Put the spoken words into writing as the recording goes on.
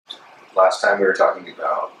Last time we were talking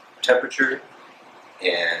about temperature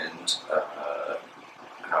and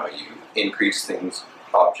how you increase things,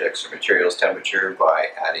 objects or materials temperature by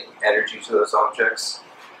adding energy to those objects.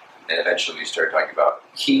 And eventually we started talking about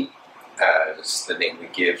heat as the name we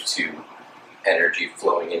give to energy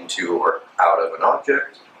flowing into or out of an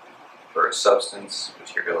object or a substance,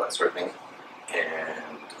 material, that sort of thing.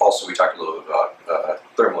 And also we talked a little bit about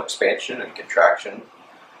thermal expansion and contraction.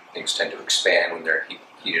 Things tend to expand when they're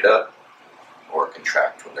heated up or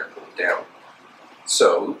contract when they're cooled down.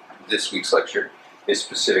 So this week's lecture is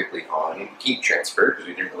specifically on heat transfer, because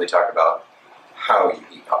we didn't really talk about how you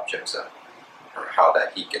heat objects up or how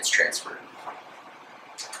that heat gets transferred.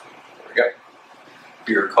 There we go. If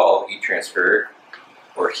you recall, heat transfer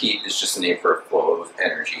or heat is just a name for a flow of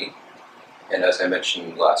energy. And as I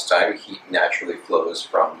mentioned last time, heat naturally flows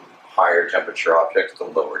from higher temperature objects to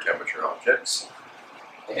lower temperature objects.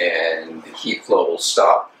 And the heat flow will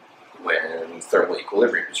stop when thermal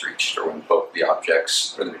equilibrium is reached, or when both the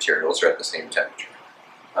objects or the materials are at the same temperature.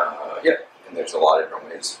 And there's a lot of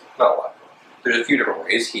different ways, not a lot, there's a few different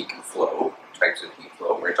ways heat can flow, types of heat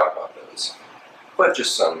flow, we're going to talk about those. But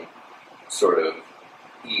just some sort of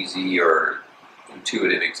easy or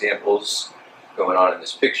intuitive examples going on in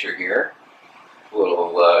this picture here. A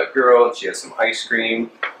little girl, and she has some ice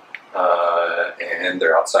cream, and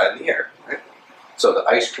they're outside in the air. Right? So the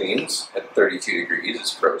ice cream's at 32 degrees,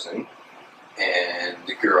 it's frozen, and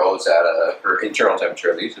the girl is at her internal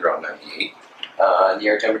temperature at least around 98, and the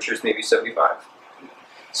air temperature is maybe 75.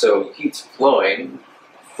 So heat's flowing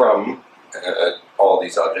from all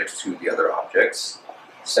these objects to the other objects.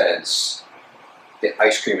 Since the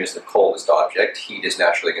ice cream is the coldest object, heat is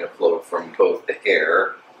naturally going to flow from both the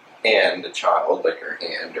air and the child, like her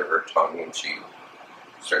hand or her tongue when she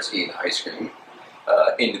starts eating ice cream,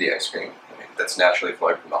 into the ice cream. That's naturally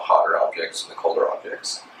flowing from the hotter objects to the colder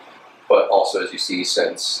objects. But also, as you see,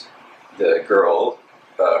 since the girl,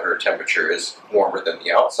 her temperature is warmer than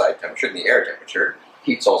the outside temperature, the air temperature,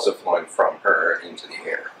 heat's also flowing from her into the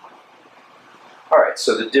air. Alright,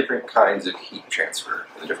 so the different kinds of heat transfer,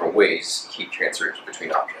 the different ways heat transfers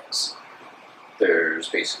between objects. There's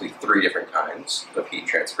basically three different kinds of heat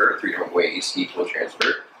transfer, three different ways heat will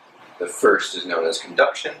transfer. The first is known as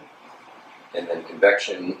conduction, and then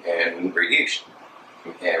convection and radiation.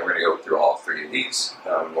 And we're going to go through all three of these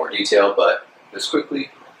in more detail, but just quickly,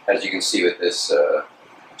 as you can see with this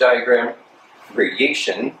diagram,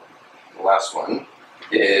 radiation, the last one,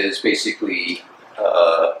 is basically,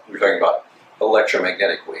 we're talking about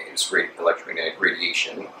electromagnetic waves, electromagnetic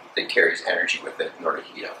radiation that carries energy with it in order to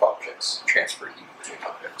heat up objects, transfer heat between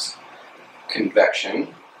objects.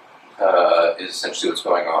 Convection is essentially what's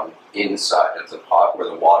going on inside of the pot where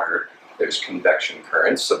the water, there's convection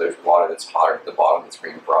currents, so there's water that's hotter at the bottom that's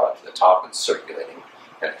being brought up to the top and circulating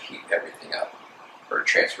and heat everything up, or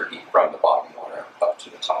transfer heat from the bottom water up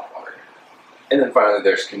to the top water. And then finally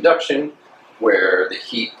there's conduction, where the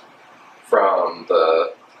heat from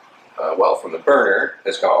the from the burner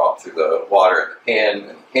has gone up through the water in the pan, and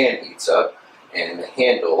the pan heats up, and the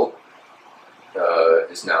handle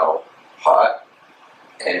is now hot,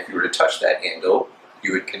 and if you were to touch that handle,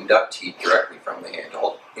 you would conduct heat directly from the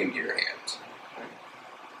handle into your hand.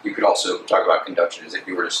 You could also talk about conduction as if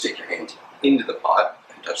you were to stick your hand into the pot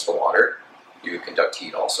and touch the water, you would conduct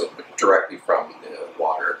heat also directly from the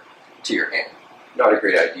water to your hand. Not a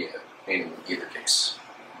great idea in either case.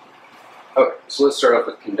 Okay, so let's start off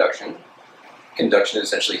with conduction. Conduction is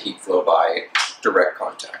essentially heat flow by direct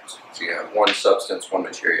contact. So you have one substance, one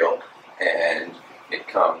material, and it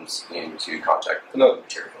comes into contact with another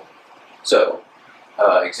material. So,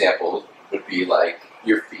 example would be like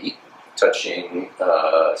your feet touching,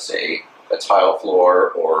 say, a tile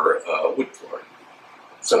floor or a wood floor.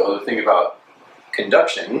 So the thing about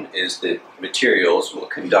conduction is that materials will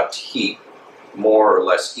conduct heat more or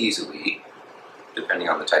less easily depending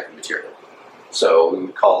on the type of material. So we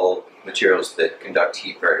would call materials that conduct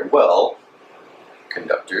heat very well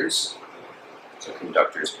conductors. So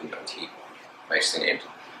conductors conduct heat, nicely named.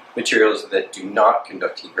 Materials that do not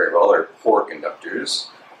conduct heat very well, or poor conductors,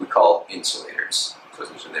 we call insulators. So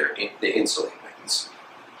essentially they insulate things.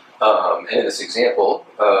 And in this example,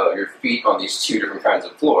 your feet on these two different kinds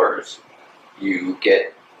of floors, you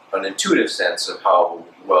get an intuitive sense of how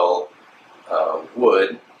well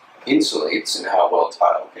wood insulates and how well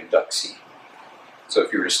tile conducts heat. So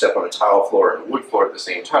if you were to step on a tile floor and a wood floor at the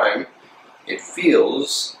same time, it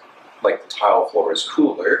feels like the tile floor is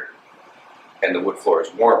cooler and the wood floor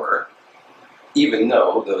is warmer, even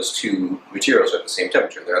though those two materials are at the same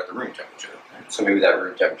temperature. They're at the room temperature. So maybe that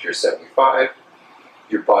room temperature is 75,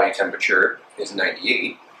 your body temperature is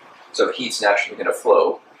 98, so heat's naturally going to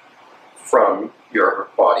flow from your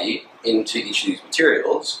body into each of these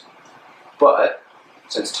materials, but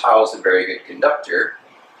since tile is a very good conductor,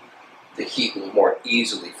 the heat will more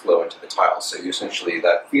easily flow into the tile. So essentially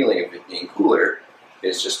that feeling of it being cooler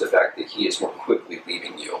is just the fact that heat is more quickly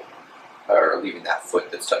leaving you, or leaving that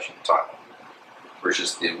foot that's touching the tile.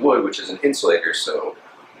 Versus the wood, which is an insulator, so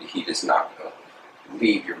the heat is not going to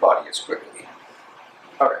leave your body as quickly.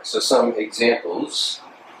 Alright, so some examples,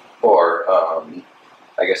 or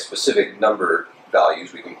I guess specific number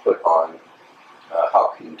values we can put on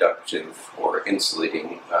how conductive or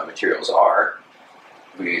insulating materials are.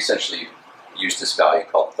 We essentially use this value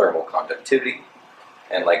called thermal conductivity,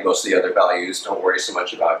 and like most of the other values, don't worry so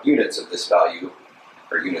much about units of this value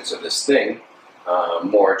or units of this thing,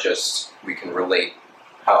 more just we can relate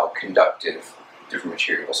how conductive different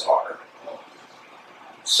materials are.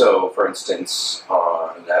 So for instance,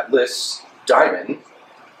 on that list, diamond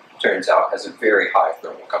turns out has a very high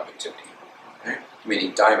thermal conductivity,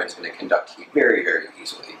 meaning diamond's going to conduct heat very, very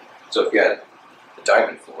easily. So if you had a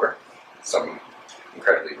diamond floor, some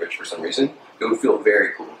incredibly rich for some reason, it would feel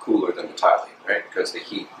very cool, cooler than the tiling, right? Because the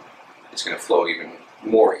heat is going to flow even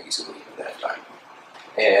more easily in that diamond.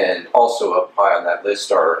 And also up high on that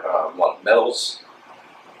list are a lot of metals,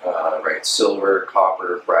 right? Silver,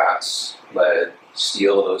 copper, brass, lead,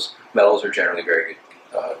 steel. Those metals are generally very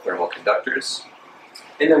good thermal conductors.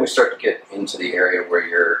 And then we start to get into the area where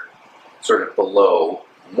you're sort of below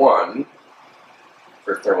 1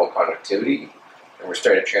 for thermal conductivity, and we're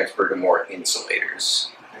starting to transfer to more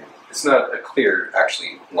insulators. It's not a clear,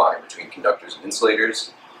 actually, line between conductors and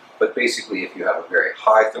insulators, but basically if you have a very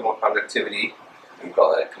high thermal conductivity, we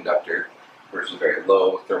call that a conductor, versus very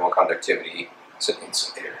low thermal conductivity, it's an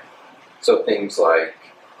insulator. So things like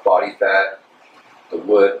body fat, the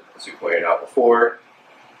wood, as we pointed out before,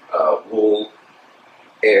 wool,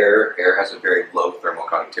 air. Air has a very low thermal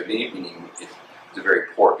conductivity, meaning it's a very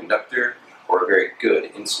poor conductor or a very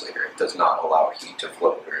good insulator. It does not allow heat to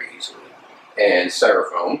flow very easily. And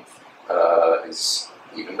styrofoam is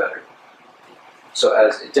even better. So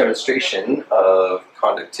as a demonstration of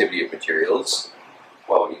conductivity of materials,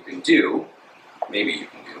 what you can do, maybe you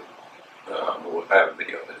can do, we'll have a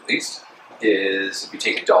video of it at least, is if you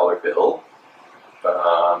take a dollar bill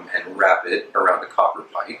and wrap it around a copper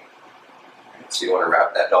pipe. So you want to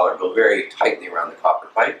wrap that dollar bill very tightly around the copper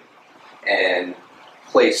pipe and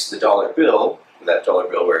place the dollar bill, that dollar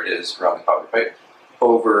bill where it is around the copper pipe,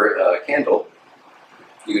 over a candle.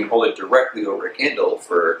 You can hold it directly over a candle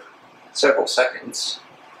for several seconds,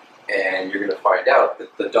 and you're going to find out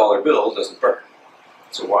that the dollar bill doesn't burn.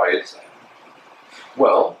 So why is that?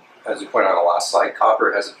 Well, as we pointed out on the last slide,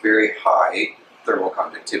 copper has a very high thermal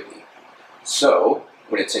conductivity. So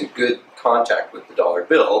when it's in good contact with the dollar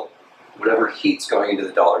bill, whatever heat's going into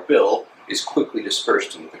the dollar bill is quickly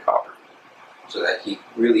dispersed into the copper. So that heat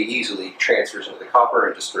really easily transfers into the copper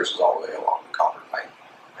and disperses all the way along the copper pipe.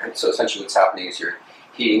 Right? So essentially what's happening is you're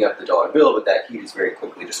heating up the dollar bill, but that heat is very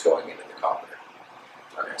quickly just going into the copper.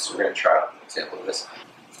 Okay, so we're going to try out an example of this.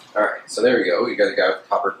 Alright, so there we go. You got a guy with a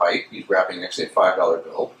copper pipe. He's wrapping actually a $5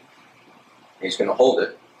 bill. And he's going to hold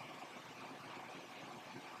it.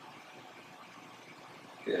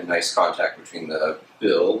 Get a nice contact between the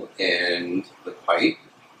bill and the pipe.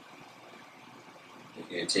 He's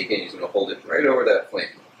going to take it and he's going to hold it right over that flame.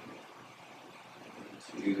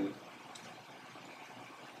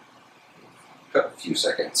 A few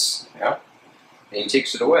seconds, yeah? And he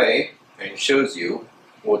takes it away and he shows you,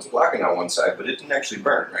 well, it's blackened on one side, but it didn't actually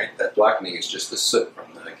burn, right? That blackening is just the soot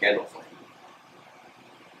from the candle flame.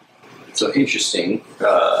 So interesting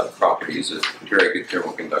properties of very good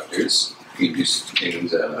thermal conductors. You can do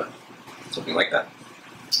things, something like that.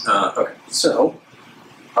 Okay, so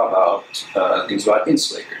how about things about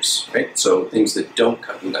insulators, right? So things that don't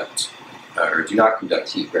conduct or do not conduct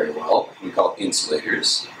heat very well, we call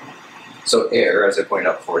insulators. So air, as I pointed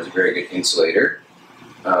out before, is a very good insulator.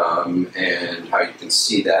 And how you can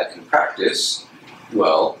see that in practice,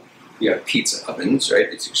 well, you have pizza ovens, right?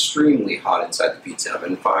 It's extremely hot inside the pizza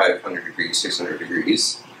oven, 500 degrees, 600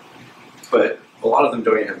 degrees. But a lot of them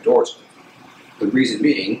don't even have doors. The reason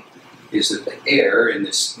being is that the air in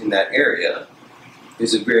that area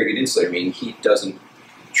is a very good insulator, meaning heat doesn't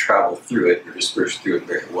travel through it or disperse through it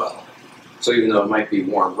very well. So even though it might be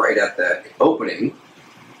warm right at that opening,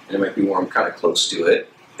 and it might be warm kind of close to it,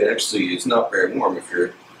 it actually is not very warm if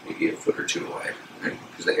you're maybe a foot or two away, right?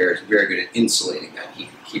 Because the air is very good at insulating that heat,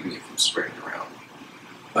 keeping it from spreading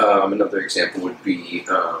around. Another example would be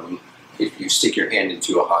if you stick your hand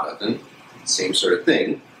into a hot oven, same sort of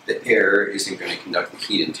thing. The air isn't going to conduct the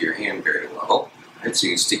heat into your hand very well. Right? So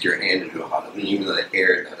you can stick your hand into a hot oven, even though the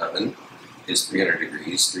air in that oven is 300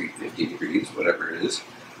 degrees, 350 degrees, whatever it is,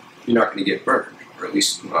 you're not going to get burned, or at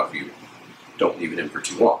least not if you don't leave it in for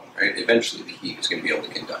too long, right? Eventually the heat is going to be able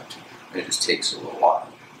to conduct, and it just takes a little while.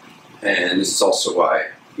 And this is also why,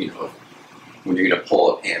 when you're going to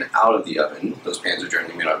pull a pan out of the oven, those pans are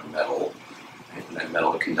generally made out of metal, and that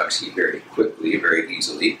metal conducts heat very quickly, very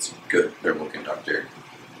easily. It's a good thermal conductor.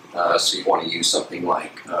 So you want to use something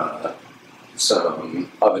like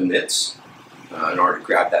some oven mitts in order to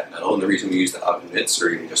grab that metal. And the reason we use the oven mitts, or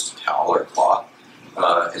even just a towel or a cloth,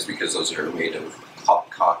 is because those are made of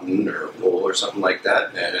cotton or wool or something like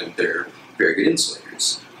that, and they're very good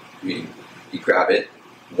insulators. You grab it,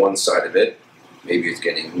 one side of it, maybe it's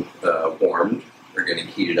getting warmed or getting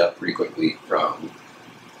heated up pretty quickly from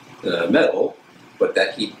the metal, but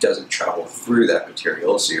that heat doesn't travel through that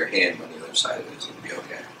material, so your hand on the other side of it is going to be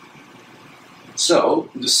okay. So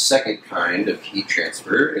the second kind of heat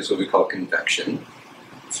transfer is what we call convection.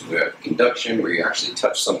 So we have conduction, where you actually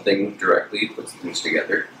touch something directly, puts things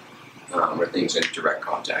together, or things in direct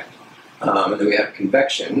contact. And then we have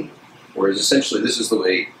convection, whereas essentially this is the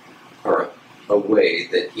way, or a way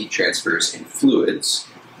that heat transfers in fluids.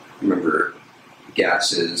 Remember,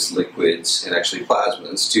 gases, liquids, and actually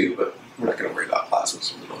plasmas too, but we're not going to worry about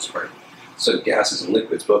plasmas for the most part. So gases and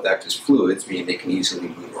liquids both act as fluids, meaning they can easily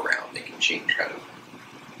move around. They can change kind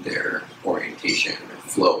of their orientation or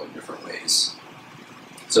flow in different ways.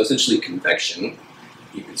 So essentially convection,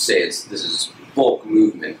 you could say this is bulk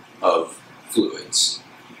movement of fluids.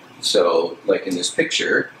 So like in this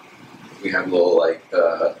picture, we have a little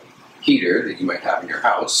heater that you might have in your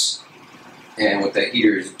house, and what that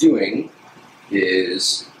heater is doing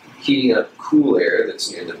is heating up cool air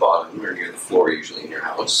that's near the bottom or near the floor usually in your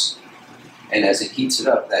house, and as it heats it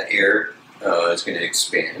up, that air is going to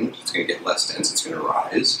expand, it's going to get less dense, it's going to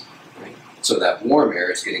rise, right? So that warm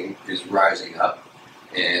air is rising up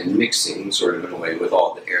and mixing sort of in a way with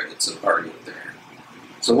all the air that's already up there.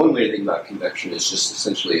 So one way to think about convection is just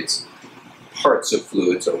essentially it's parts of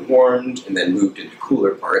fluids are warmed and then moved into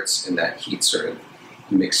cooler parts, and that heat sort of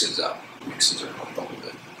mixes up a little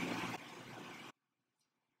bit.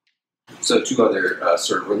 So two other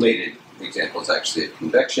sort of related examples actually of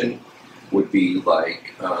convection would be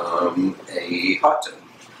like a hot tub.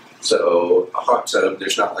 So a hot tub,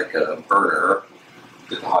 there's not like a burner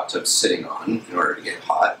that the hot tub's sitting on in order to get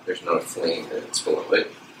hot. There's not a flame that's below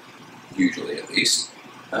it, usually at least.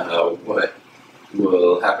 What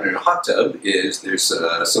will happen in a hot tub is there's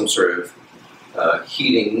some sort of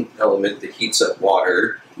heating element that heats up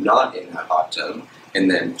water not in that hot tub and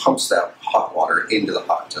then pumps that hot water into the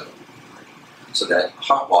hot tub. So that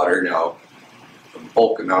hot water now, the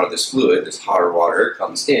bulk amount of this fluid, this hotter water,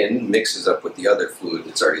 comes in, mixes up with the other fluid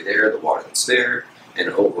that's already there, the water that's there, and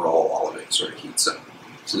overall all of it sort of heats up.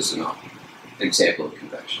 So this is an example of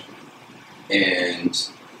convection. And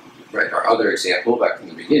right, our other example back from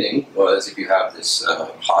the beginning was if you have this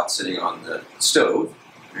pot sitting on the stove,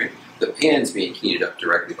 right, the pan's being heated up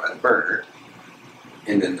directly by the burner,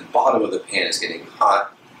 and then the bottom of the pan is getting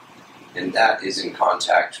hot, and that is in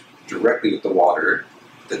contact directly with the water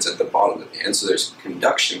that's at the bottom of the pan, so there's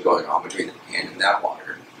conduction going on between the pan and that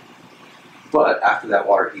water. But after that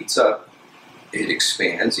water heats up, it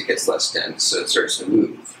expands, it gets less dense, so it starts to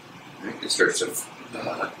move. Right? It starts to,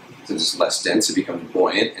 since it's less dense, it becomes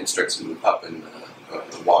buoyant and starts to move up in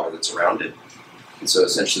the water that's around it. And so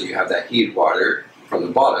essentially you have that heated water from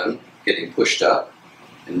the bottom getting pushed up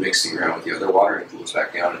and mixing around with the other water, and it cools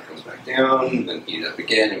back down, and comes back down, and then heated up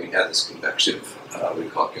again, and we have this convective, we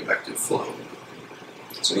call it convective flow.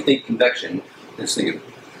 So when you think convection, just think of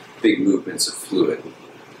big movements of fluid,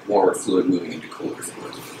 more fluid moving into cooler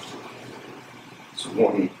fluid. So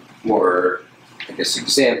one more, I guess,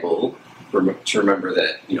 example to remember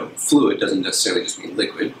that, fluid doesn't necessarily just mean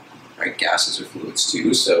liquid, right? Gases are fluids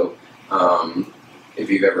too. So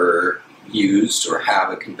if you've ever used or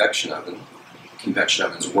have a convection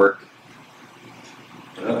ovens work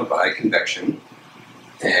by convection.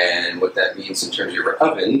 And what that means in terms of your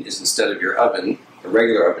oven is instead of your oven, a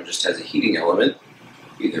regular oven just has a heating element.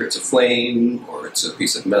 Either it's a flame or it's a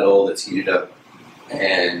piece of metal that's heated up,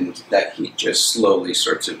 and that heat just slowly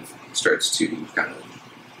starts to kind of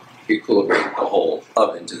equilibrate the whole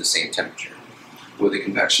oven to the same temperature. With a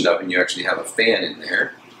convection oven, you actually have a fan in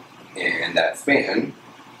there, and that fan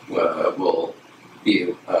will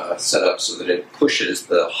be set up so that it pushes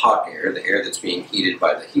the hot air, the air that's being heated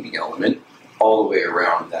by the heating element, all the way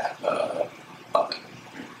around that oven,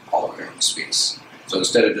 all the way around the space. So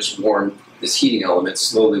instead of just this heating element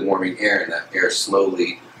slowly warming air, and that air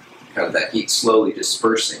slowly, that heat slowly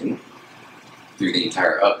dispersing through the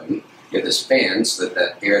entire oven, you have this fan so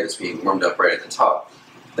that air that's being warmed up right at the top,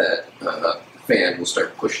 that fan will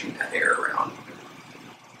start pushing that air around.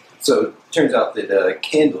 So it turns out that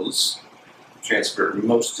candles transfer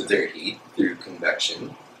most of their heat through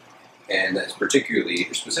convection, and that's particularly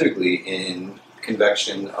or specifically in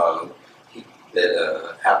convection of heat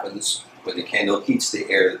that happens when the candle heats the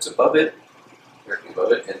air that's above it, directly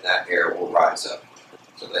above it, and that air will rise up.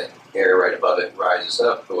 So the air right above it rises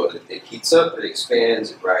up, it heats up, it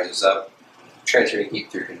expands, it rises up, transferring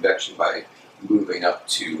heat through convection by moving up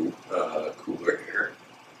to cooler air.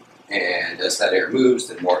 And as that air moves,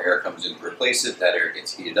 then more air comes in to replace it, that air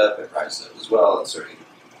gets heated up, it rises up as well, and sort of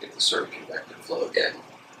get this sort of convective flow again.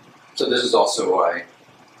 So this is also why,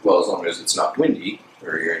 well, as long as it's not windy,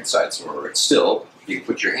 or you're inside somewhere where it's still, you can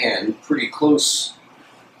put your hand pretty close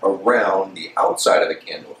around the outside of the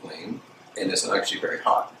candle flame, and it's not actually very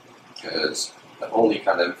hot, because the only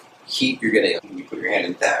kind of heat you're getting when you put your hand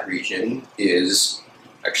in that region is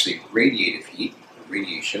actually radiative heat,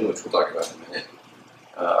 radiation, which we'll talk about in a minute.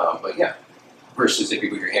 But yeah, versus if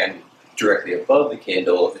you put your hand directly above the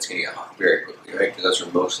candle, it's going to get hot very quickly, right? Because that's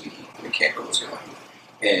where most of the heat in the candle is going.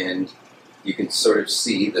 And you can sort of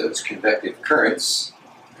see those convective currents,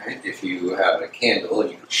 right? If you have a candle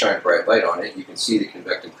and you shine bright light on it, you can see the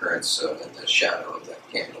convective currents in the shadow of that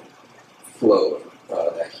candle flow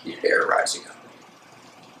of that heated air rising up.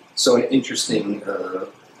 So an interesting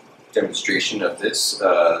demonstration of this,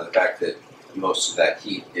 the fact that most of that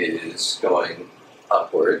heat is going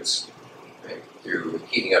upwards, right, through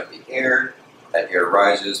heating up the air. That air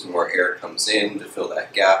rises, more air comes in to fill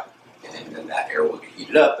that gap, and then that air will get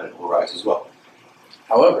heated up and it will rise as well.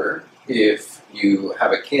 However, if you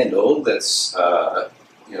have a candle that's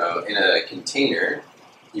in a container,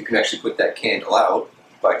 you can actually put that candle out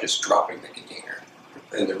by just dropping the container.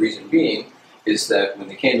 And the reason being is that when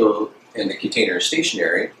the candle and the container is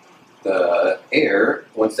stationary, the air,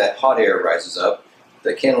 once that hot air rises up,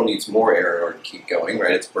 the candle needs more air in order to keep going,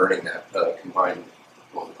 right? It's burning that combined,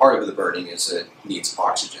 well, part of the burning is that it needs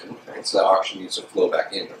oxygen, right? So that oxygen needs to flow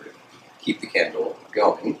back in order to keep the candle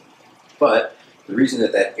going. But the reason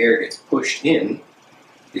that that air gets pushed in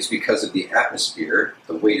is because of the atmosphere.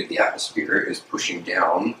 The weight of the atmosphere is pushing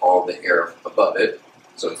down all the air above it.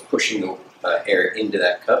 So it's pushing the air into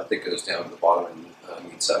that cup that goes down to the bottom and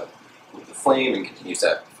meets up with the flame and continues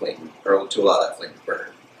that flame, or to allow that flame to burn.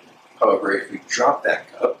 However, if you drop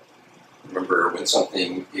that cup, remember when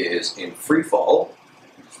something is in free fall,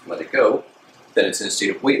 let it go, then it's in a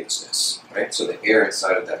state of weightlessness, right? So the air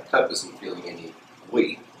inside of that cup isn't feeling any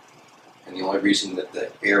weight. And the only reason that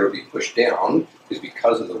the air would be pushed down is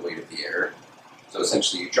because of the weight of the air. So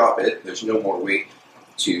essentially you drop it, there's no more weight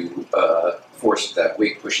to force that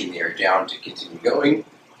weight pushing the air down to continue going.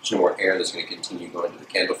 There's no more air that's going to continue going to the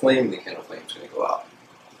candle flame, and the candle flame is going to go out.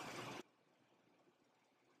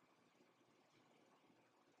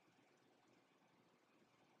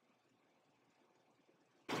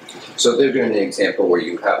 So they're doing an example where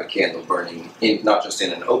you have a candle burning not just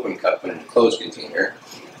in an open cup, but in a closed container.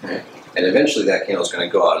 Right? And eventually that candle is going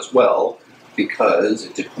to go out as well because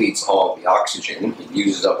it depletes all of the oxygen. It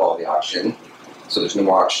uses up all the oxygen. So there's no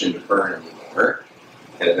more oxygen to burn anymore.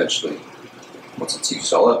 And eventually, once it's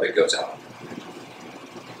used all up, it goes out.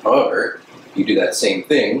 However, you do that same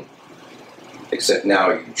thing, except now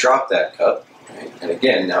you drop that cup. Right? And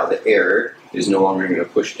again, now the air is no longer going to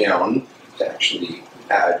push down to actually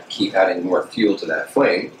keep adding more fuel to that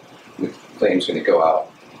flame. The flame's going to go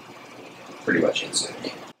out pretty much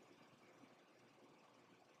instantly.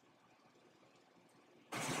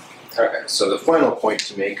 Okay, so the final point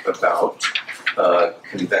to make about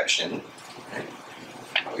convection, right,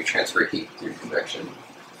 how we transfer heat through convection,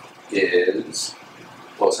 is,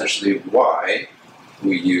 well, essentially why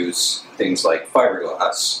we use things like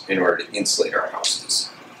fiberglass in order to insulate our houses.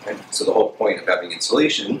 Right? So the whole point of having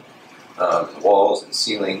insulation, the walls and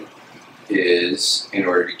ceiling, is in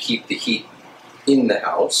order to keep the heat in the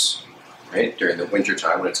house. Right? During the winter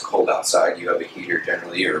time when it's cold outside, you have a heater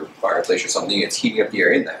generally or fireplace or something, it's heating up the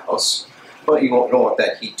air in the house, but you don't want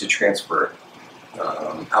that heat to transfer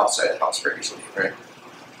outside the house very easily, right?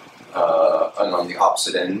 And on the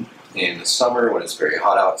opposite end, in the summer when it's very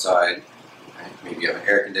hot outside, right, maybe you have an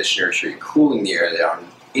air conditioner, so you're cooling the air down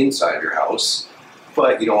inside of your house,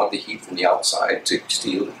 but you don't want the heat from the outside to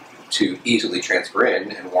easily transfer in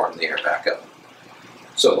and warm the air back up.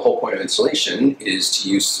 So the whole point of insulation is to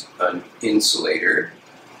use an insulator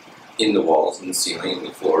in the walls and the ceiling and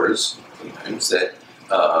the floors sometimes that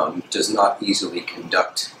does not easily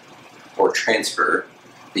conduct or transfer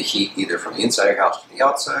the heat either from the inside of your house to the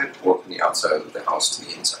outside or from the outside of the house to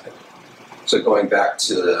the inside. So going back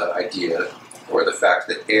to the idea or the fact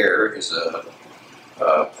that air is a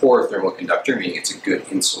poor thermal conductor, meaning it's a good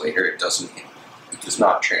insulator. It does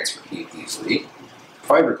not transfer heat easily.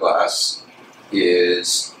 Fiberglass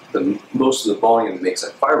is most of the volume that makes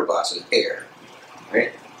up fiberglass is air,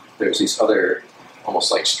 right? There's these other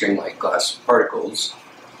almost like string-like glass particles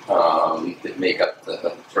that make up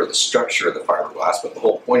the sort of the structure of the fiberglass, but the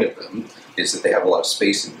whole point of them is that they have a lot of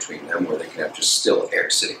space in between them where they can have just still air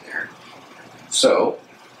sitting there. So,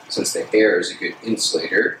 since the air is a good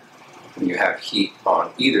insulator, when you have heat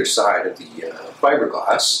on either side of the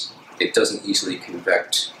fiberglass, it doesn't easily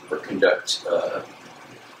convect or conduct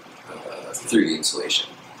through the insulation.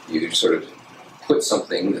 You sort of put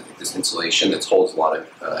something, this insulation that holds a lot of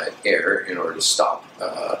air in order to stop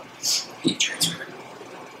heat transfer.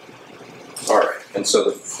 Alright, and so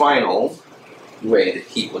the final way that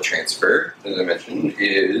heat will transfer, as I mentioned,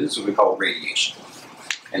 is what we call radiation.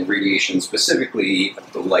 And radiation specifically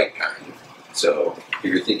the light kind. So if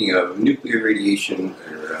you're thinking of nuclear radiation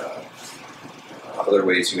or other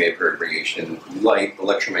ways you may have heard of radiation, light,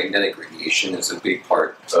 electromagnetic radiation is a big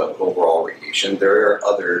part of overall radiation. There are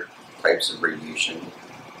other types of radiation,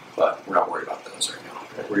 but we're not worried about those right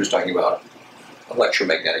now. We're just talking about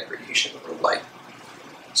electromagnetic radiation or light.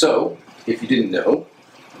 So, if you didn't know,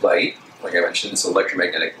 light, like I mentioned, is an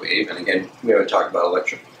electromagnetic wave, and again, we haven't talked about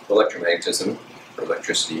electromagnetism or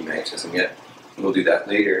electricity magnetism yet. We'll do that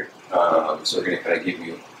later. So we're going to kind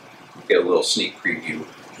of get a little sneak preview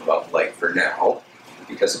about light for now,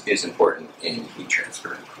 because it is important in heat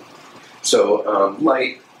transfer. So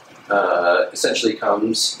light essentially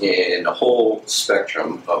comes in a whole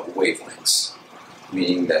spectrum of wavelengths,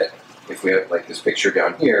 meaning that if we have like this picture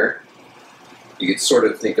down here, you could sort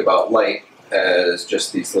of think about light as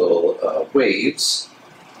just these little waves.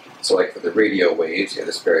 So like for the radio waves, you have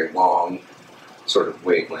this very long sort of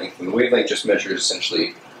wavelength, and the wavelength just measures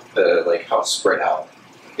essentially like how spread out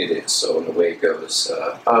it is. So when the wave goes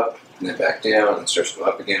up and then back down and starts to go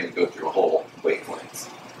up again, we go through a whole wavelength.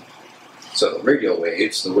 So the radio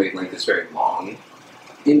waves, the wavelength is very long.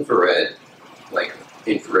 Infrared, like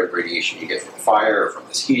infrared radiation you get from fire or from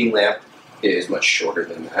this heating lamp, is much shorter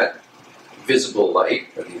than that. Visible light,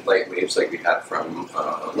 or the light waves like we have from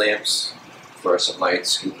lamps, fluorescent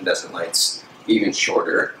lights, incandescent lights, even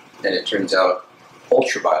shorter. And it turns out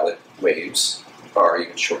ultraviolet waves are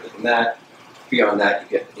even shorter than that. Beyond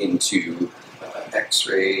that, you get into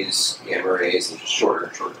X-rays, gamma rays, and just shorter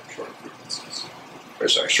and shorter and shorter frequencies. Or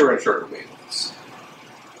sorry, shorter and shorter wavelengths.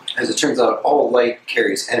 As it turns out, all light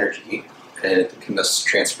carries energy, and it can thus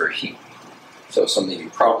transfer heat. So something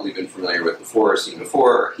you've probably been familiar with before, seen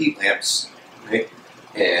before, are heat lamps, right?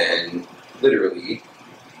 And literally,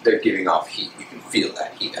 they're giving off heat. You can feel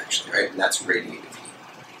that heat actually, right? And that's radiative heat.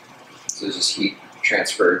 So there's this heat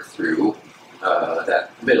transferred through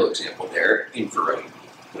that middle example there, infrared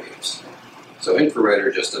waves. So infrared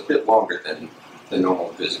are just a bit longer than the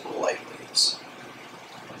normal visible light waves.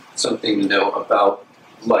 Something to know about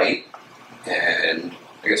light, and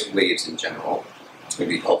I guess waves in general, it's going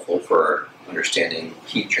to be helpful for understanding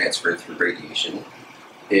heat transfer through radiation,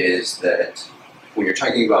 is that when you're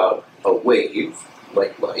talking about a wave,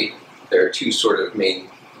 like light, there are two sort of main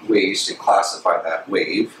ways to classify that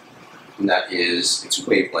wave, and that is its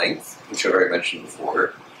wavelength, which I've already mentioned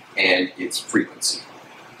before, and its frequency.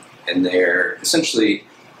 And they're essentially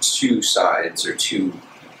two sides or two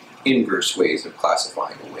inverse ways of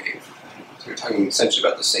classifying a wave. So we're talking essentially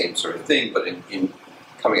about the same sort of thing, but in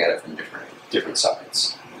coming at it from different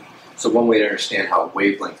sides. So one way to understand how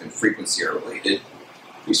wavelength and frequency are related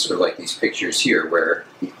is sort of like these pictures here, where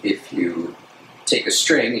if you take a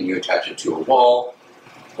string and you attach it to a wall,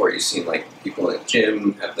 or you've seen like people in the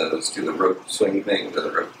gym have those do the rope swing thing, or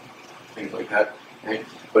the rope things like that, right?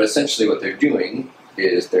 But essentially what they're doing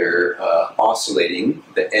is they're oscillating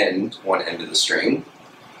the end, one end of the string,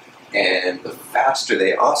 and the faster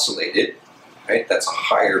they oscillate it, right, that's a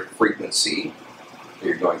higher frequency that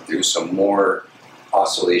you're going through, so more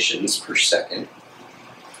oscillations per second.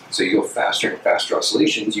 So you go faster and faster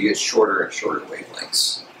oscillations, you get shorter and shorter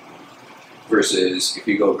wavelengths. Versus if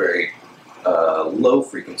you go very low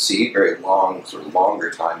frequency, very long, sort of longer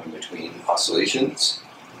time in between oscillations,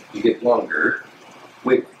 you get longer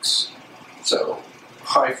wavelengths. So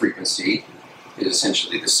high frequency is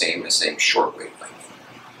essentially the same as saying short wavelength,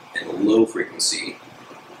 and low frequency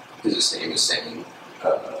is the same as saying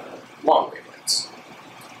long wavelengths.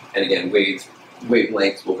 And again,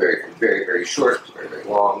 wavelengths will vary from very, very short to very, very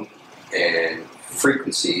long, and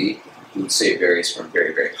frequency, we would say, varies from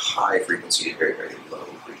very, very high frequency to very, very low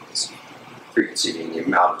frequency. Frequency being the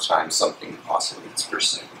amount of time something oscillates per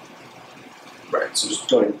second. Right, so just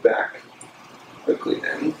going back quickly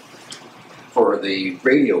then. For the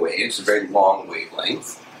radio waves, a very long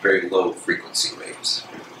wavelength, very low frequency waves.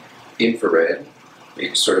 Infrared,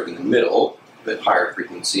 maybe sort of in the middle, a bit higher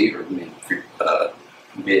frequency or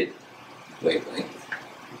mid wavelength.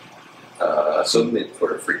 So mid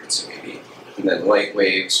sort of frequency maybe. And then light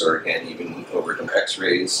waves, or again even over to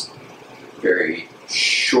X-rays, very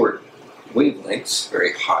short wavelengths,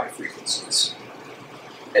 very high frequencies.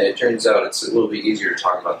 And it turns out it's a little bit easier to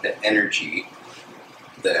talk about the energy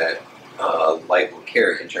that light will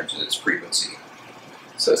carry in terms of its frequency.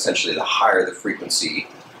 So essentially, the higher the frequency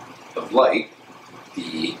of light,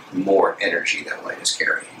 the more energy that light is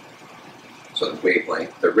carrying. So the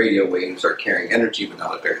wavelength, the radio waves are carrying energy, but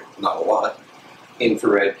not a lot.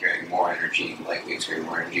 Infrared carrying more energy, light waves carrying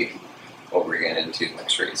more energy. Over again into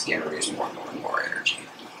X-rays, gamma rays, more and more energy.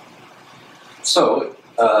 So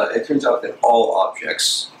it turns out that all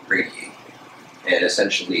objects radiate, and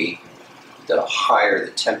essentially, the higher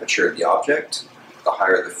the temperature of the object, the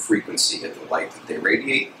higher the frequency of the light that they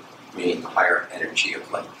radiate, meaning the higher energy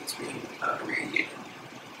of light that's being radiated.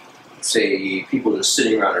 Say people are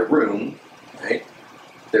sitting around a room, right?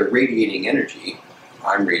 They're radiating energy.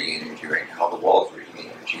 I'm radiating energy right now. The wall's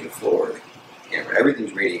radiating energy. The floor, the camera,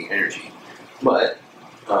 everything's radiating energy. But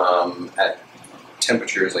at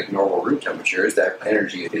temperatures like normal room temperatures, that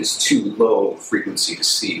energy is too low frequency to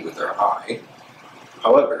see with our eye.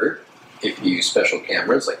 However, if you use special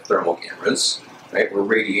cameras like thermal cameras, right, we're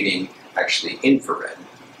radiating actually infrared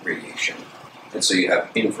radiation. And so you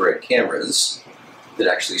have infrared cameras that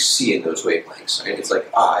actually see in those wavelengths. Right? It's like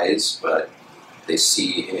eyes, but they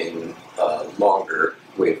see in longer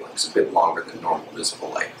wavelengths, a bit longer than normal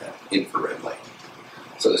visible light, that infrared light.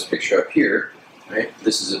 So this picture up here, right,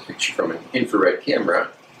 this is a picture from an infrared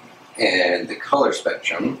camera, and the color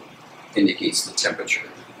spectrum indicates the temperature.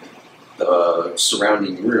 The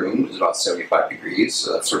surrounding room is about 75 degrees,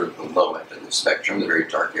 so that's sort of the low end of the spectrum. The very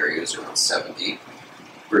dark areas are around 70,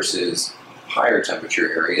 versus higher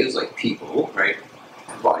temperature areas like people, right?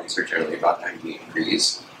 Our bodies are generally about 98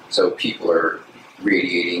 degrees, so people are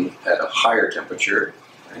radiating at a higher temperature,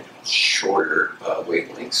 right? Shorter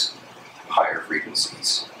wavelengths, higher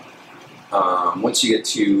frequencies. Once you get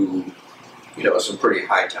to some pretty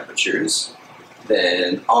high temperatures,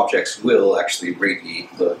 then objects will actually radiate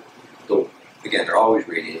again, they're always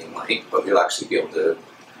radiating light, but you'll actually be able to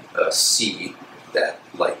see that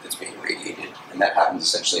light that's being radiated. And that happens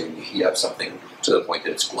essentially when you heat up something to the point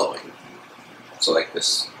that it's glowing. So like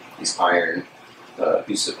these iron,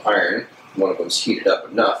 pieces of iron, one of them's heated up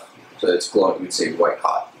enough so that it's glowing, you would say white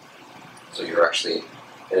hot. So you're actually,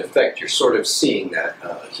 in effect, you're sort of seeing that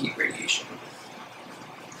heat radiation.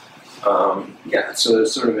 Yeah, so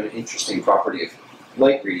there's sort of an interesting property of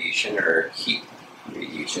light radiation, or heat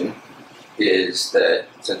radiation, is that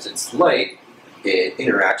since it's light, it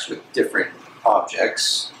interacts with different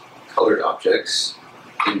objects, colored objects,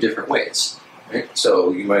 in different ways. Right?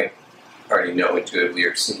 So you might already know intuitively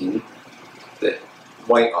or seen that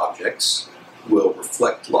white objects will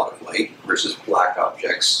reflect a lot of light versus black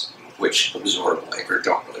objects which absorb light or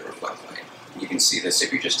don't really reflect light. You can see this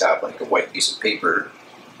if you just have like a white piece of paper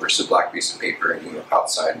versus a black piece of paper, and you're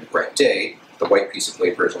outside in a bright day, the white piece of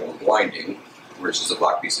paper is only blinding versus the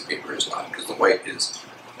black piece of paper is not, because the white is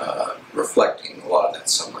reflecting a lot of that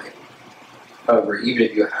sunlight. However, even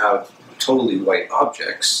if you have totally white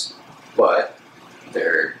objects, but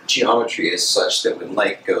their geometry is such that when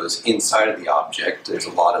light goes inside of the object, there's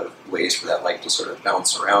a lot of ways for that light to sort of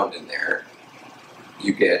bounce around in there.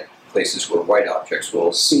 You get places where white objects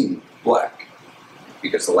will seem black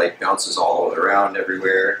because the light bounces all around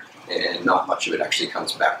everywhere and not much of it actually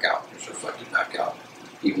comes back out. It's reflected back out.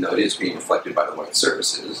 Even though it is being reflected by the white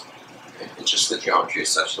surfaces, it's just the geometry is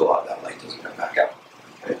such that a lot of that light doesn't come back out.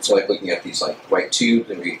 Right? So like looking at these like white tubes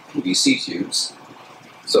and PVC tubes,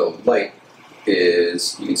 so light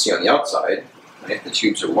is, you can see on the outside, right, the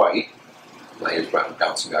tubes are white, light is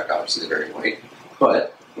bouncing back, obviously they're very white,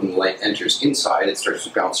 but when the light enters inside, it starts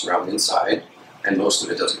to bounce around inside, and most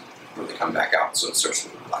of it doesn't really come back out, so it starts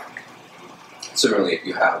to look black. Similarly, if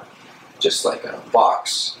you have just like a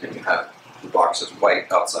box, and you have the box is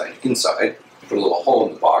white outside, inside, you put a little hole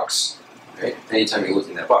in the box, right? Anytime you're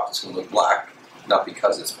looking at that box, it's going to look black, not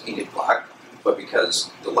because it's painted black, but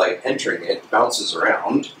because the light entering it bounces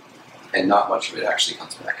around, and not much of it actually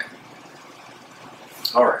comes back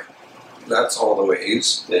out. Alright, that's all the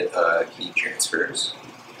ways that heat transfers.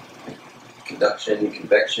 Conduction,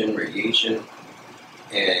 convection, radiation,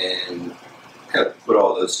 and kind of put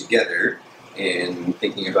all those together in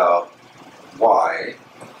thinking about why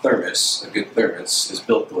a thermos, a good thermos, is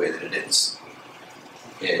built the way that it is.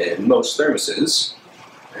 In most thermoses,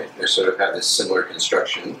 right, they sort of have this similar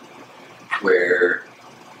construction. where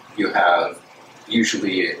you have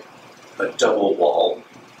usually a double wall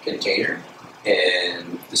container,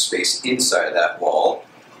 and the space inside of that wall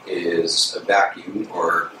is a vacuum,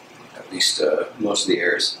 or at least most of the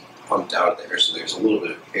air is pumped out of there, so there's a little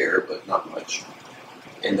bit of air, but not much.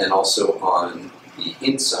 And then also on the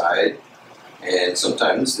inside, and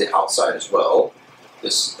sometimes the outside as well,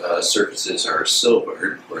 this surfaces are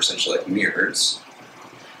silvered, or essentially like mirrors.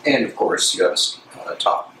 And of course, you have a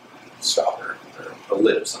top stopper, or a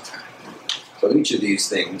lid of some kind. So each of these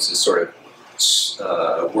things is sort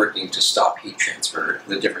of working to stop heat transfer,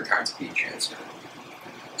 the different kinds of heat transfer.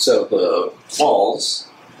 So the walls,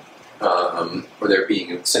 where there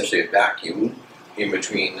being essentially a vacuum in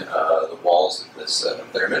between the walls of this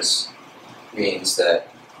thermos, means that,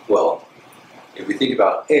 well, if we think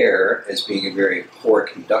about air as being a very poor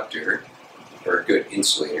conductor or a good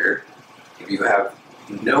insulator, if you have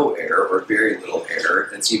no air or very little air,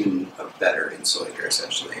 it's even a better insulator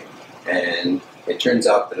essentially. And it turns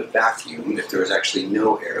out that a vacuum, if there was actually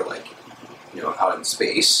no air, like out in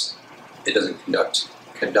space, it doesn't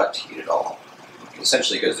conduct heat at all.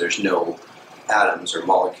 Essentially because there's no atoms or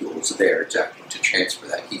molecules there to transfer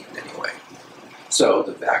that heat in any way. So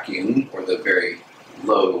the vacuum, or the very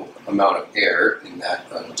low amount of air in that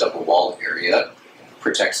double wall area,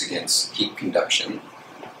 protects against heat conduction.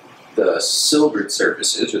 The silvered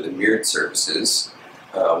surfaces, or the mirrored surfaces,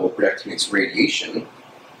 will protect against radiation,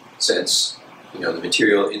 since the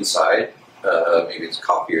material inside, maybe it's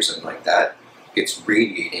coffee or something like that, it's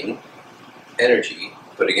radiating energy,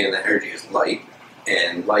 but again, that energy is light,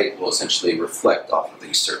 and light will essentially reflect off of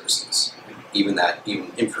these surfaces, even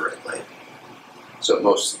infrared light. So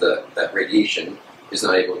most of that radiation is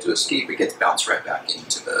not able to escape. It gets bounced right back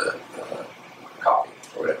into the coffee,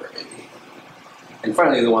 or whatever it may be. And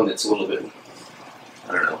finally, the one that's a little bit,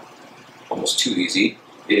 I don't know, almost too easy,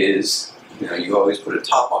 is you always put a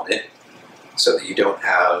top on it so that you don't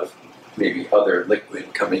have maybe other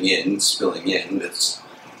liquid coming in, spilling in. That's,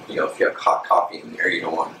 if you have hot coffee in there, you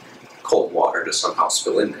don't want cold water to somehow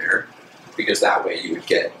spill in there, because that way you would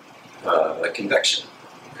get a convection.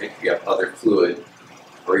 Right? If you have other fluid,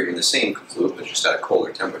 or even the same fluid but just at a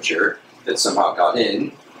colder temperature, that somehow got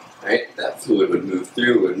in, right? That fluid would move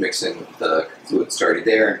through, would mix in with the fluid that's already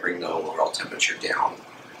there and bring the overall temperature down.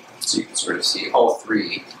 So you can sort of see all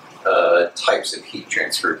three types of heat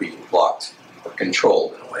transfer being blocked or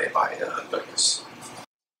controlled in a way by thermos.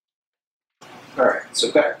 Alright,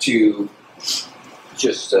 so back to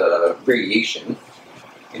just radiation.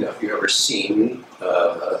 If you've ever seen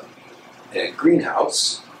a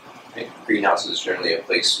greenhouse, right? Greenhouse is generally a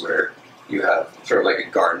place where you have sort of like a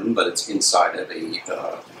garden, but it's inside of a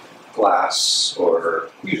glass, or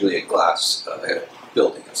usually a glass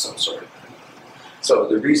building of some sort. So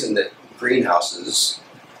the reason that greenhouses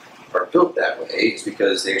are built that way is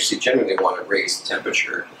because they actually generally want to raise the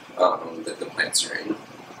temperature that the plants are in,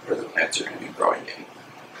 or the plants are going to be growing in.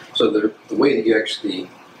 So the way that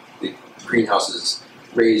the greenhouses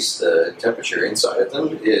raise the temperature inside of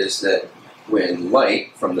them is that when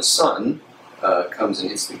light from the sun comes and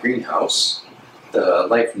hits the greenhouse, the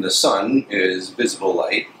light from the sun is visible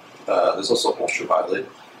light. There's also ultraviolet,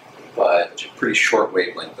 but a pretty short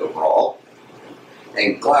wavelength overall.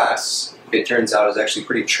 And glass, it turns out, is actually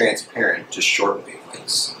pretty transparent to short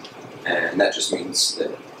wavelengths. And that just means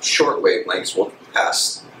that short wavelengths will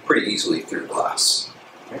pass pretty easily through glass.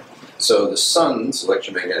 Okay? So the sun's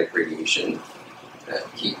electromagnetic radiation,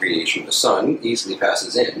 heat radiation of the sun, easily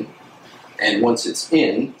passes in. And once it's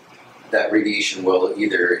in, that radiation will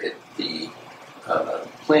either hit the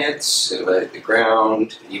plants, it'll hit the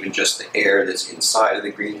ground, even just the air that's inside of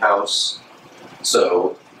the greenhouse.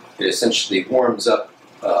 So it essentially warms up,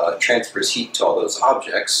 transfers heat to all those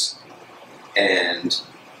objects, and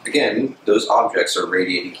again, those objects are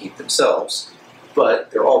radiating heat themselves,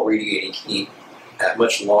 but they're all radiating heat at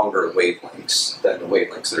much longer wavelengths than the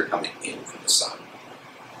wavelengths that are coming in from the sun.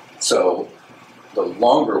 So the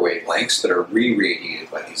longer wavelengths that are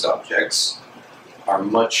re-radiated by these objects are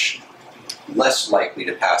much less likely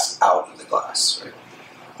to pass out of the glass. Right?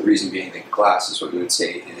 The reason being that glass is what we would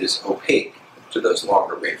say is opaque to those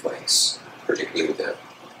longer wavelengths, particularly with the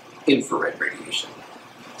infrared radiation.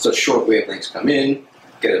 So short wavelengths come in,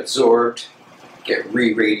 get absorbed, get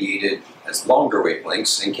re-radiated as longer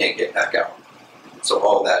wavelengths, and can't get back out. So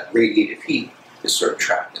all that radiated heat is sort of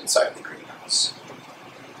trapped inside the greenhouse.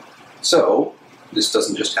 So this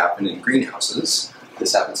doesn't just happen in greenhouses.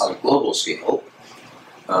 This happens on a global scale,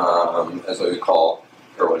 as what we call,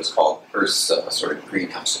 or what is called Earth's sort of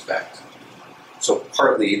greenhouse effect. So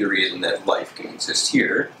partly the reason that life can exist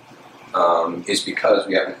here is because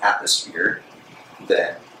we have an atmosphere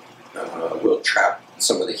that will trap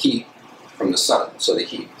some of the heat from the sun. So the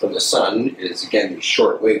heat from the sun is, again, these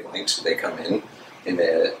short wavelengths. They come in, and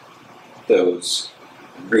those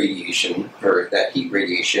radiation, or that heat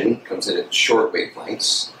radiation, comes in at short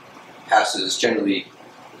wavelengths, passes generally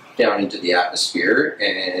down into the atmosphere,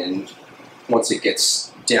 and once it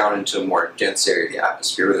gets down into a more dense area of the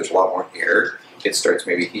atmosphere where there's a lot more air, it starts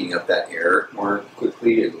maybe heating up that air more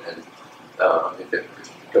quickly, and then if it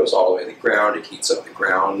goes all the way to the ground, it heats up the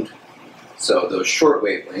ground. So those short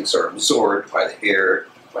wavelengths are absorbed by the air,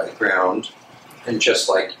 by the ground, and just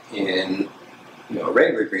like in a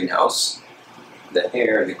regular greenhouse, the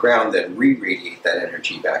air and the ground then re-radiate that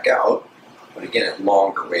energy back out, but again at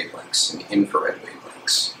longer wavelengths, in infrared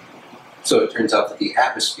wavelengths. So it turns out that the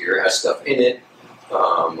atmosphere has stuff in it,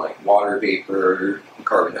 like water vapor,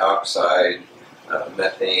 carbon dioxide,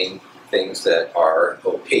 methane, things that are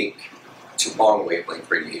opaque to long wavelength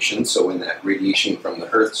radiation. So when that radiation from the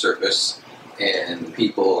Earth's surface and the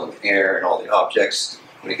people and the air and all the objects,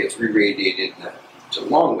 when it gets re-radiated to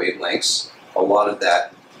long wavelengths, a lot of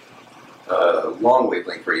that long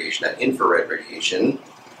wavelength radiation, that infrared radiation,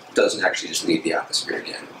 doesn't actually just leave the atmosphere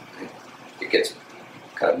again. It gets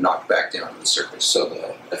kind of knocked back down to the surface. So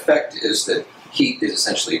the effect is that heat is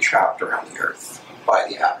essentially trapped around the Earth by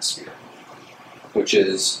the atmosphere, which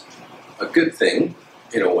is a good thing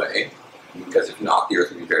in a way, because if not, the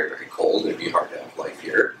Earth would be very, very cold. It would be hard to have life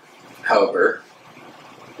here. However,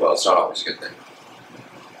 well, it's not always a good thing.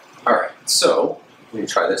 All right, so when you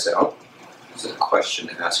try this out, this is a question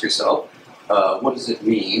to ask yourself. What does it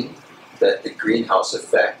mean that the greenhouse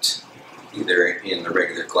effect, either in the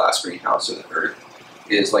regular glass greenhouse or the Earth,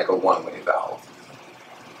 is like a one-way valve?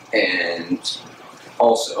 And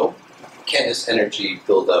also, can this energy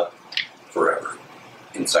build up forever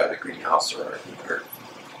inside the greenhouse or in the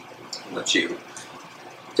Earth? I'll let you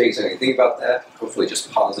take a second to think about that. Hopefully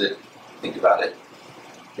just pause it, think about it,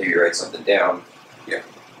 maybe write something down. Yeah.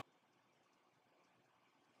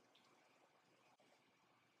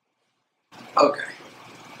 Okay,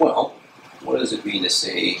 well, what does it mean to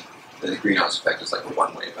say that the greenhouse effect is like a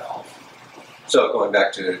one-way valve? So going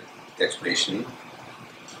back to the explanation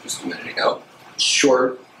just a minute ago,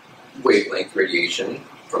 short wavelength radiation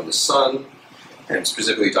from the sun, and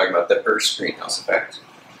specifically talking about the Earth's greenhouse effect,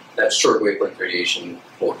 that short wavelength radiation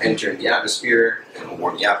will enter the atmosphere, and will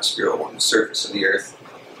warm the atmosphere, will warm the surface of the Earth,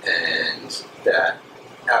 and that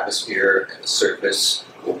atmosphere and the surface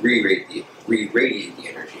will re-radiate the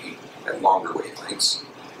energy at longer wavelengths.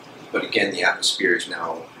 But again, the atmosphere is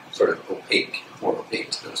now sort of opaque, more opaque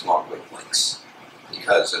to those long wavelengths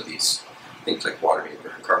because of these things like water vapor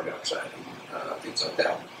and carbon dioxide and things like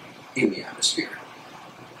that in the atmosphere.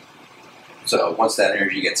 So once that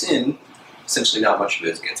energy gets in, essentially not much of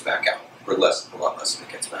it gets back out, or a lot less of it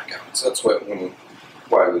gets back out. So that's why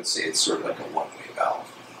I would say it's sort of like a one-way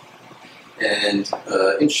valve. And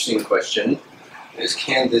interesting question is,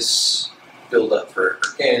 can this build up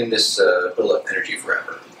energy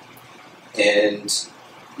forever? And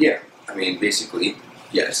yeah, I mean, basically,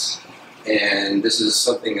 yes. And this is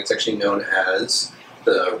something that's actually known as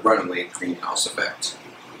the runaway greenhouse effect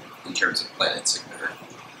in terms of planets like Earth.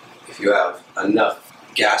 If you have enough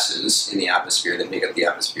gases in the atmosphere that make up the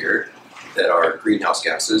atmosphere that are greenhouse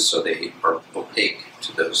gases, so they are opaque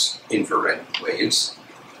to those infrared waves,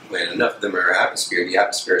 when enough of them are in the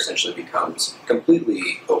atmosphere essentially becomes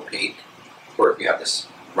completely opaque. Or if you have this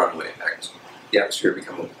runaway effect, the atmosphere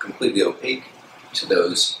becomes completely opaque to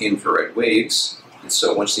those infrared waves, and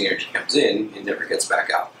so once the energy comes in, it never gets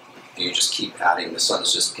back out. And you just keep adding, the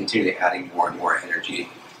sun's just continually adding more and more energy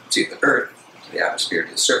to the Earth, to the atmosphere,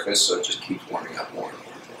 to the surface, so it just keeps warming up more and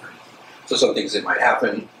more and more. So some things that might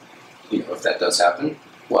happen, if that does happen,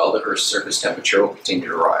 well, the Earth's surface temperature will continue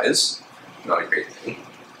to rise, not a great thing.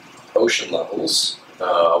 Ocean levels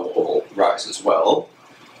will rise as well,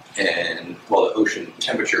 and the ocean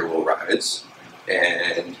temperature will rise.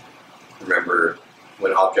 And remember,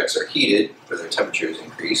 when objects are heated, or their temperature is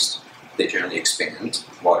increased, they generally expand.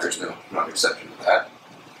 Water is not an exception to that.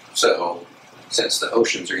 So since the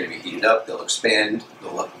oceans are going to be heated up, they'll expand,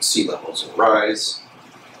 the sea levels will rise,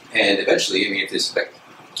 and eventually, if this effect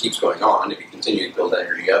keeps going on, if you continue to build that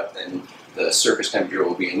energy up, then the surface temperature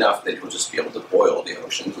will be enough that it will just be able to boil the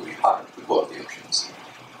oceans, it will be hot enough to boil the oceans.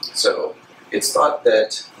 So it's thought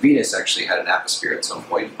that Venus actually had an atmosphere at some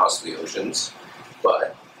point, possibly oceans,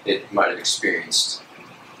 but it might have experienced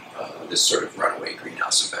this sort of runaway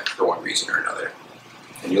greenhouse effect for one reason or another.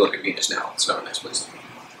 And you look at Venus now, it's not a nice place to be.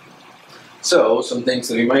 So some things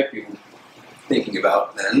that we might be thinking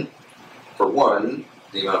about then, for one,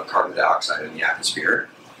 the amount of carbon dioxide in the atmosphere.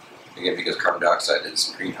 Again, because carbon dioxide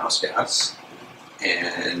is a greenhouse gas.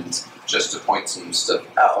 And just to point some stuff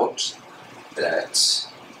out, that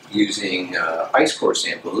using ice core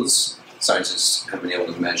samples, scientists have been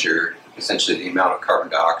able to measure essentially the amount of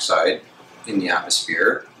carbon dioxide in the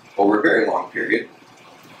atmosphere over a very long period.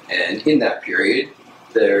 And in that period,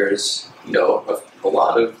 there's a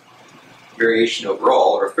lot of variation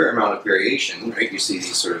overall, or a fair amount of variation, right? You see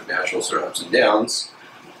these sort of natural sort of ups and downs.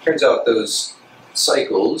 Turns out those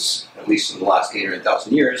cycles, at least in the last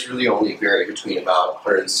 800,000 years, really only vary between about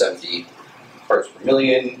 170 parts per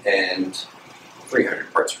million and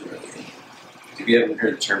 300 parts per million. If you haven't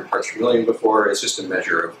heard the term parts per million before, it's just a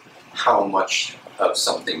measure of how much of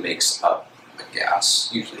something makes up a gas,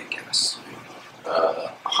 usually a gas.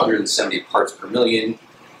 170 parts per million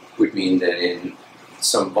would mean that in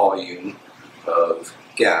some volume of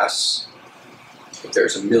gas, if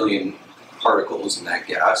there's 1 million particles in that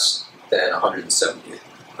gas, then 170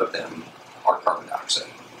 of them are carbon dioxide.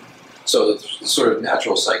 So the sort of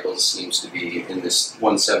natural cycle seems to be in this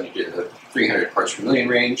 170 to 300 parts per million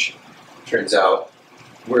range. Turns out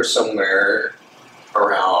we're somewhere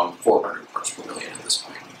around 400 parts per million at this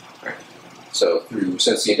point. Right? So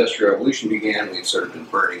since the Industrial Revolution began, we've sort of been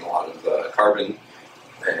burning a lot of carbon,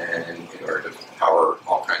 and in order to power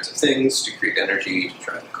all kinds of things, to create energy, to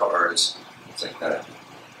drive cars, things like that.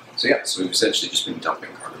 So yeah, so we've essentially just been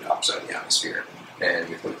dumping carbon dioxide in the atmosphere, and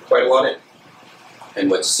we've put quite a lot in. And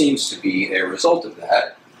what seems to be a result of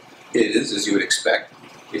that is, as you would expect,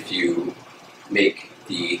 if you make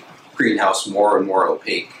the greenhouse more and more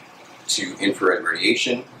opaque to infrared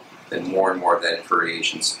radiation, then more and more of that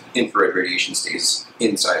infrared radiation stays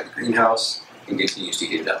inside the greenhouse and continues to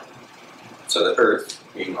heat it up. So the Earth,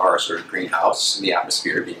 being our sort of greenhouse, and the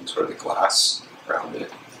atmosphere being sort of the glass around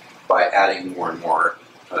it, by adding more and more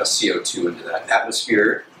CO2 into that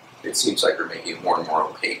atmosphere, it seems like we're making it more and more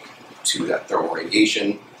opaque to that thermal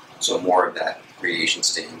radiation, so more of that radiation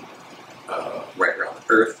staying right around the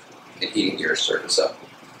Earth and heating the Earth's surface up.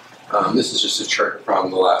 This is just a chart from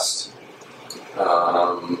the last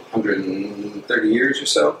 130 years or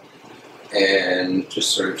so, and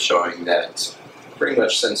just sort of showing that pretty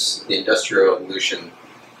much since the Industrial Revolution,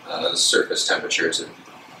 the surface temperatures have,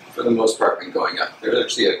 for the most part, been going up. There's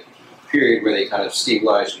actually a period where they kind of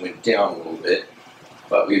stabilized and went down a little bit,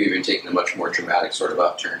 but we've even taken a much more dramatic sort of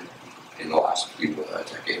upturn in the last few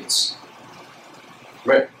decades.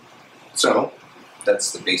 Right. So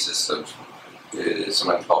that's the basis of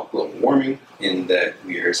something called global warming, in that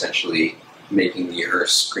we are essentially making the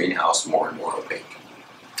Earth's greenhouse more and more opaque.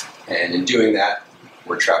 And in doing that,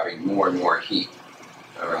 we're trapping more and more heat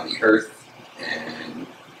around the Earth, and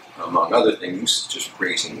among other things, just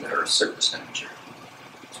raising the Earth's surface temperature.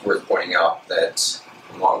 It's worth pointing out that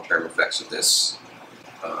the long-term effects of this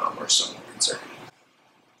are somewhat concerning.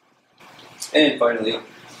 And finally,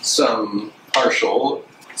 some partial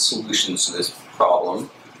solutions to this problem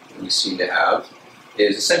that we seem to have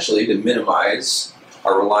is essentially to minimize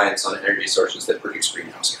our reliance on energy sources that produce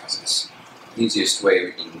greenhouse gases. The easiest way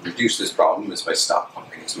we can reduce this problem is by stop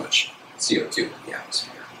pumping as much CO2 into the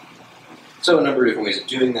atmosphere. So a number of different ways of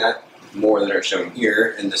doing that, more than are shown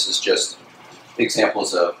here, and this is just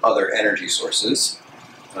examples of other energy sources.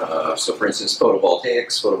 So for instance,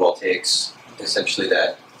 photovoltaics. Photovoltaics, essentially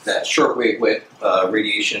that shortwave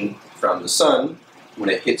radiation from the sun, when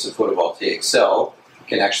it hits a photovoltaic cell,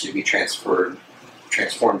 can actually be transformed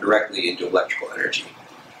directly into electrical energy.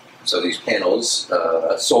 So these panels,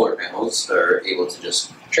 solar panels, are able to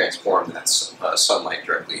just transform that sunlight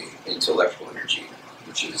directly into electrical energy,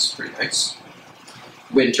 which is pretty nice.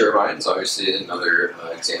 Wind turbines, obviously another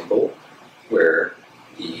example, where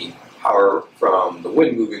the power from the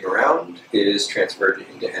wind moving around is transferred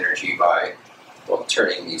into energy by, well,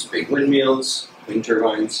 turning these big windmills, wind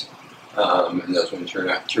turbines, and those wind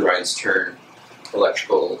turbines turn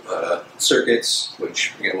electrical circuits,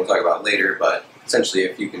 which again we'll talk about later, but essentially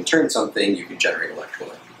if you can turn something, you can generate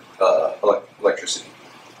electricity.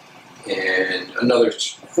 And another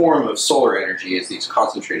form of solar energy is these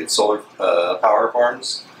concentrated solar power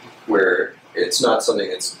farms, where it's not something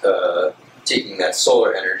that's taking that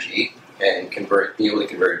solar energy and being able to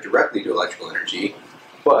convert it directly to electrical energy,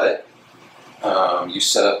 but you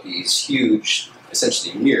set up these huge,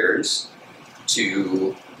 essentially mirrors,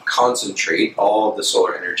 to concentrate all of the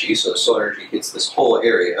solar energy. So the solar energy hits this whole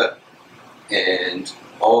area, and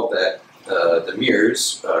all of that, the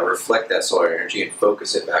mirrors reflect that solar energy and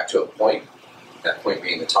focus it back to a point, that point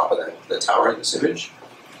being the top of the tower in this image,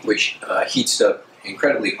 which heats up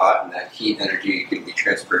incredibly hot, and that heat energy can be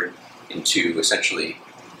transferred into essentially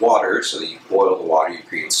water. So that you boil the water, you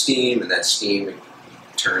create steam, and that steam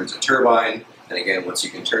turns a turbine, and again, once you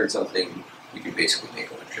can turn something, you can basically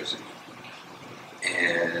make electricity.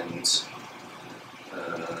 And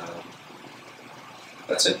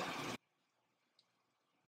that's it.